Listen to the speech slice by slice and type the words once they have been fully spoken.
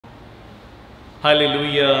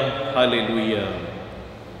Halleluja, Halleluja,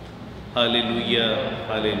 Halleluja,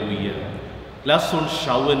 Halleluja. Lass uns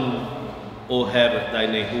schauen, o Herr,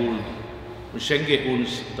 deine Huld und schenke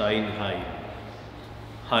uns dein Heil.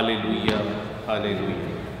 Halleluja,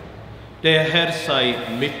 Halleluja. Der Herr sei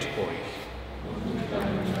mit euch.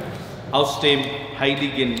 Aus dem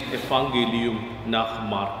heiligen Evangelium nach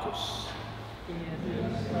Markus.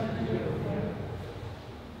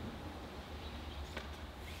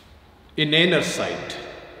 In jener Zeit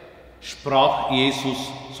sprach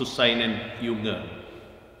Jesus zu seinen Jüngern: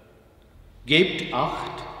 Gebt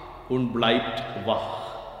Acht und bleibt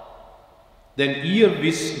wach, denn ihr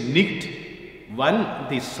wisst nicht, wann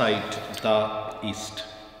die Zeit da ist.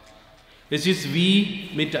 Es ist wie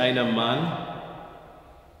mit einem Mann,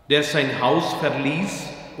 der sein Haus verließ,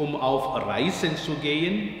 um auf Reisen zu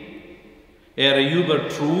gehen. Er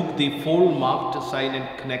übertrug die Vollmacht seinen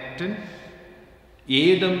Knechten,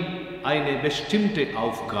 jedem eine bestimmte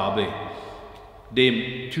Aufgabe.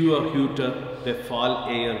 Dem Türhüter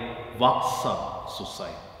befahl er, wachsam zu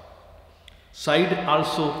sein. Seid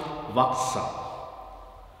also wachsam,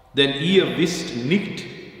 denn ihr wisst nicht,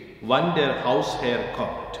 wann der Hausherr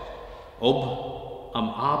kommt, ob am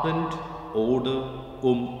Abend oder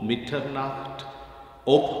um Mitternacht,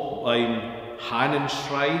 ob beim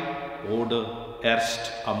Hahnenschrei oder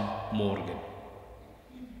erst am Morgen.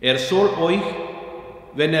 Er soll euch,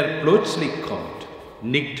 wenn er plötzlich kommt,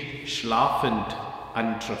 nicht schlafend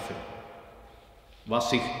antreffen.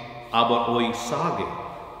 Was ich aber euch sage,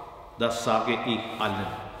 das sage ich allen: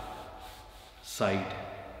 Seid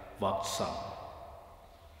wachsam.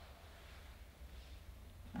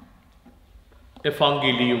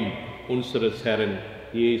 Evangelium unseres Herrn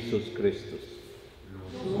Jesus Christus.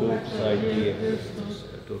 Lob sei dir, Christus,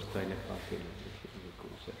 durch deine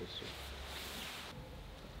Grüße.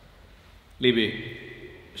 Liebe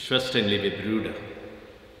Schwestern, liebe Brüder,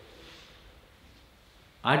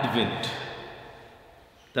 Advent,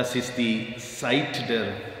 das ist die Zeit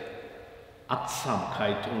der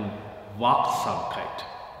Achtsamkeit und Wachsamkeit.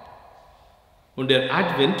 Und der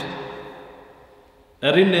Advent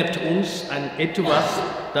erinnert uns an etwas,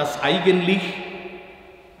 das eigentlich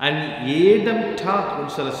an jedem Tag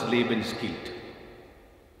unseres Lebens gilt.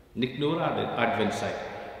 Nicht nur an der Adventszeit,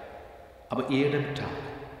 aber jedem Tag.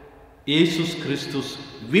 Jesus Christus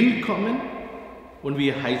willkommen und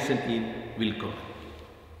wir heißen ihn willkommen.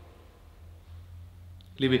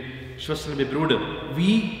 Liebe Schwestern, liebe Brüder,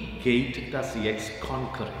 wie geht das jetzt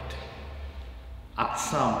konkret?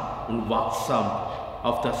 Achtsam und wachsam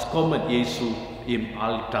auf das Kommen Jesu im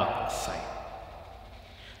Alltag sein.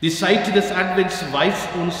 Die Seite des Advents weist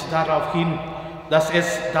uns darauf hin, dass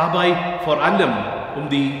es dabei vor allem um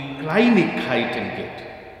die Kleinigkeiten geht.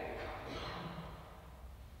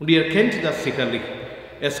 Und ihr kennt das sicherlich.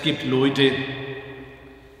 Es gibt Leute,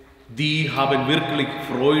 die haben wirklich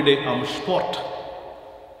Freude am Sport.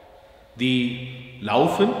 Die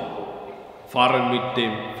laufen, fahren mit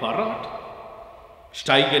dem Fahrrad,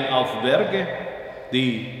 steigen auf Berge,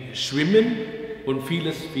 die schwimmen und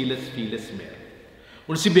vieles mehr.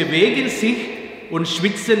 Und sie bewegen sich und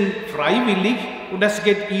schwitzen freiwillig und es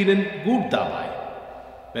geht ihnen gut dabei,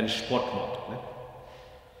 wenn Sport macht. Ne?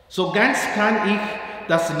 So ganz kann ich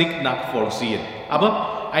das nicht nachvollziehen,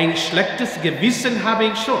 aber ein schlechtes Gewissen habe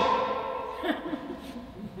ich schon,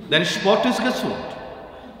 denn Sport ist gesund.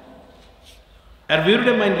 Er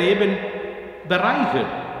würde mein Leben bereichern,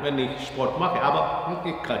 wenn ich Sport mache, aber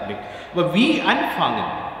ich kann nicht. Aber wie anfangen?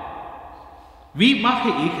 Wie mache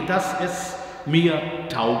ich, dass es mir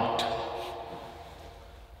taugt?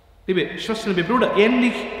 Liebe Schwestern, liebe Brüder,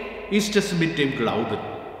 ähnlich ist es mit dem Glauben.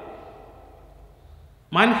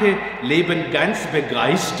 Manche leben ganz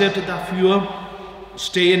begeistert dafür,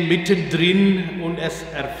 stehen mittendrin und es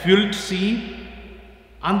erfüllt sie.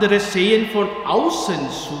 Andere sehen von außen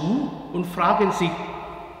zu und fragen sich,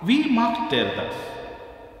 wie macht er das?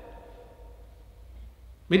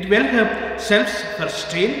 Mit welcher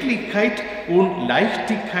Selbstverständlichkeit und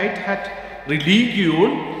Leichtigkeit hat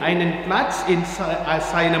Religion einen Platz in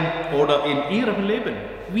seinem oder in ihrem Leben?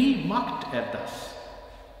 Wie macht er das?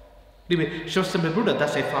 Liebe Schwestern und Brüder,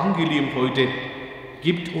 das Evangelium heute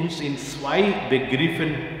gibt uns in zwei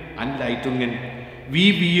Begriffen Anleitungen,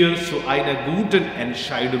 wie wir zu einer guten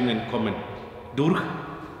Entscheidung kommen. Durch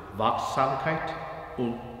Wachsamkeit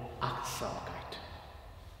und Achtsamkeit.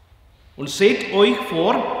 Und seht euch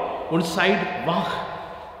vor und seid wach.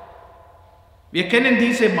 Wir kennen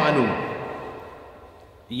diese Mahnung.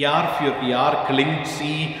 Jahr für Jahr klingt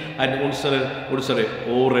sie an unsere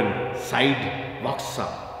Ohren. Seid wachsam.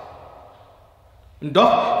 Und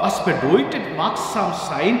doch, was bedeutet wachsam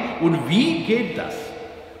sein und wie geht das?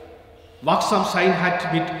 Wachsam sein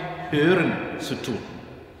hat mit Hören zu tun.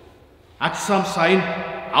 Achtsam sein,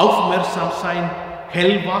 aufmerksam sein,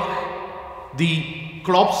 hellwach, die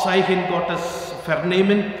Klopfzeichen Gottes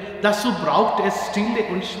vernehmen. Dazu braucht es Stille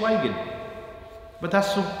und Schweigen. Aber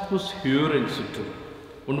dazu muss Hören zu tun.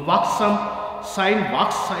 Und wachsam sein,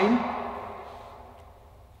 wach sein,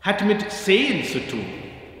 hat mit Sehen zu tun.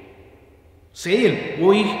 Sehen,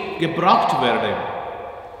 wo ich gebraucht werde.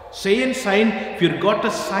 Sehen sein für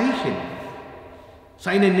Gottes Zeichen.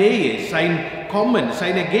 Seine Nähe, sein Kommen,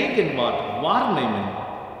 seine Gegenwart wahrnehmen.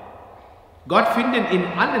 Gott finden in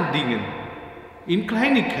allen Dingen, in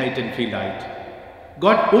Kleinigkeiten vielleicht.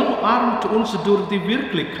 Gott umarmt uns durch die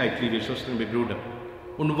Wirklichkeit, liebe Schwestern und Brüder.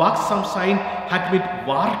 Und wachsam sein hat mit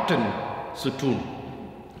Warten zu tun.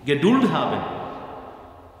 Geduld haben,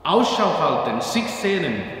 Ausschau halten, sich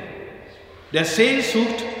sehnen. Der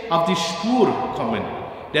Sehnsucht auf die Spur kommen.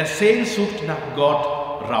 Der Sehnsucht nach Gott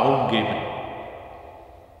Raum geben.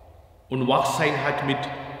 Und Wachsein hat mit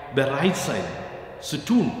Bereitsein zu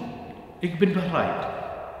tun. Ich bin bereit.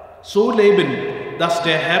 So leben, dass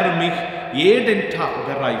der Herr mich jeden Tag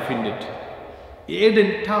bereit findet.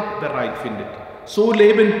 Jeden Tag bereit findet. So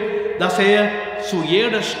leben, dass er zu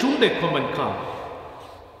jeder Stunde kommen kann.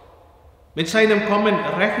 Mit seinem Kommen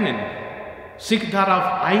rechnen, sich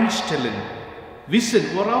darauf einstellen, wissen,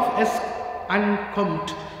 worauf es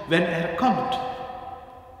ankommt, wenn er kommt.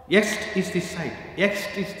 Jetzt ist die Zeit,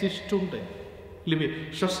 jetzt ist die Stunde.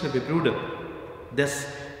 Liebe Schwestern und Brüder, des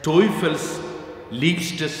Teufels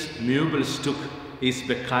liebstes Möbelstück ist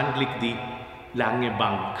bekanntlich die lange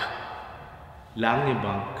Bank. Lange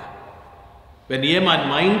Bank. Wenn jemand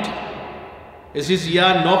meint, es ist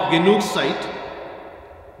ja noch genug Zeit,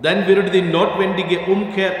 dann wird die notwendige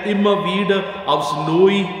Umkehr immer wieder aufs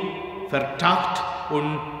Neue vertagt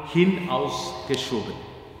und hinausgeschoben.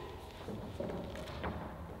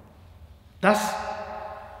 Dass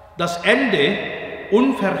das Ende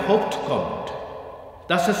unverhofft kommt,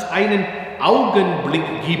 dass es einen Augenblick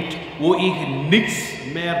gibt, wo ich nichts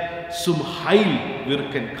mehr zum Heil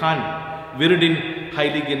wirken kann, wird in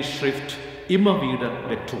Heiligen Schrift immer wieder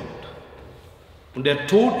betont. Und der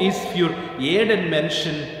Tod ist für jeden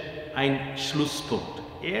Menschen ein Schlusspunkt.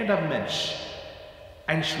 Jeder Mensch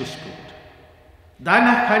ein Schlusspunkt.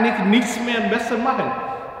 Danach kann ich nichts mehr besser machen.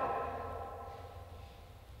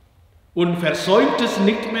 Und Versäumtes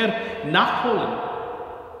nicht mehr nachholen.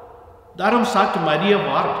 Darum sagt Maria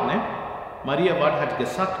Ward, ne? Maria Ward hat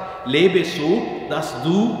gesagt, lebe so, dass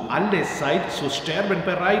du alle Zeit zu sterben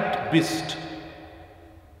bereit bist.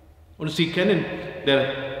 Und Sie kennen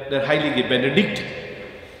der heilige Benedikt.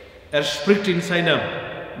 Er spricht in seiner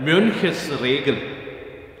Mönchesregel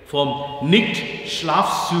vom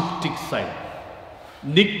nicht-schlafsüchtig sein.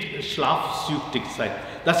 Nicht schlafsüchtig sein.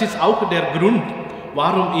 Das ist auch der Grund,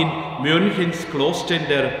 warum in Mönchensklostern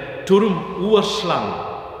der Turm Uhrschlang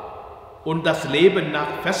und das Leben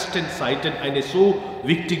nach Fastenzeiten eine so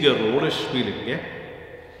wichtige Rolle spielen. Gell?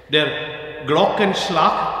 Der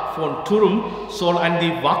Glockenschlag von Turm soll an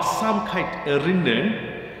die Wachsamkeit erinnern,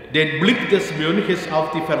 den Blick des Mönches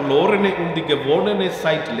auf die verlorene und die gewonnene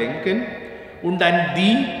Zeit lenken und an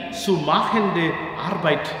die zu machende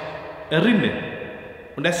Arbeit erinnern.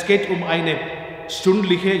 Und es geht um eine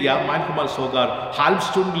stündliche, ja manchmal sogar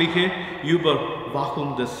halbstündliche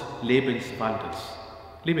Überwachung des Lebenswandels.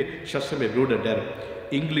 Liebe Schwestern und Brüder, der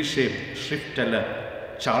englische Schriftsteller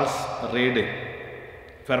Charles Rede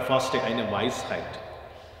verfasste eine Weisheit,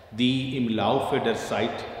 die im Laufe der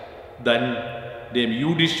Zeit dann dem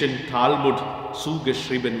jüdischen Talmud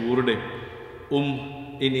zugeschrieben wurde,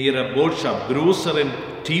 um in ihrer Botschaft größeren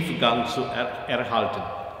Tiefgang zu erhalten.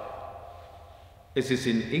 Es ist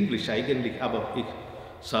in Englisch eigentlich, aber ich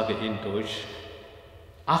sage in Deutsch.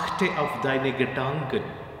 Achte auf deine Gedanken,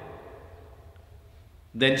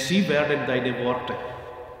 denn sie werden deine Worte.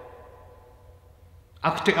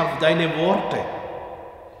 Achte auf deine Worte,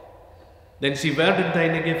 denn sie werden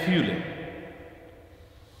deine Gefühle.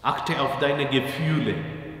 Achte auf deine Gefühle,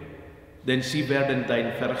 denn sie werden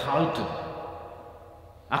dein Verhalten.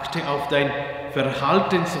 Achte auf deine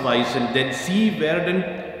Verhaltensweisen, denn sie werden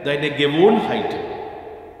deine Gewohnheiten.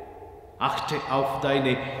 Achte auf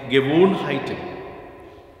deine Gewohnheiten,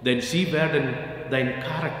 denn sie werden dein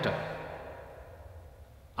Charakter.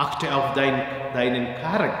 Achte auf deinen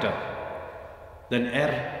Charakter, denn er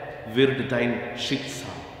wird dein Schicksal.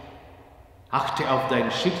 Achte auf dein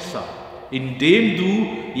Schicksal, indem du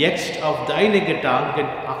jetzt auf deine Gedanken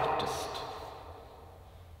achtest.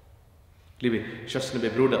 Liebe Schwestern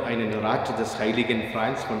und Brüder, einen Rat des heiligen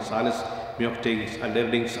Franz von Sales möchte ich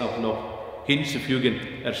allerdings auch noch hinzufügen.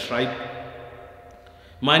 Er schreibt,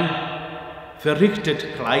 man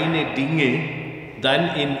verrichtet kleine Dinge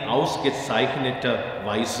dann in ausgezeichneter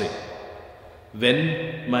Weise,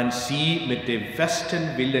 wenn man sie mit dem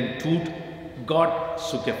festen Willen tut, Gott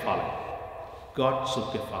zu gefallen. Gott zu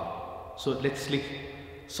gefallen. So letztlich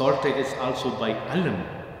sollte es also bei allem,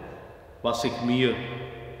 was ich mir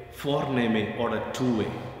vornehme oder tue,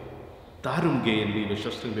 darum gehen, liebe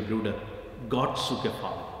Schwestern und Brüder, Gott zu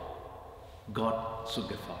gefallen. Gott zu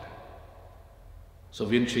gefallen. So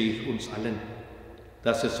wünsche ich uns allen,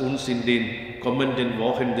 dass es uns in den kommenden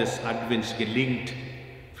Wochen des Advents gelingt,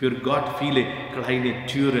 für Gott viele kleine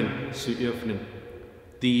Türen zu öffnen,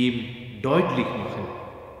 die ihm deutlich machen,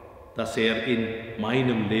 dass er in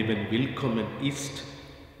meinem Leben willkommen ist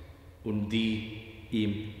und die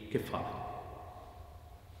ihm gefallen.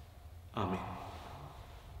 Amen.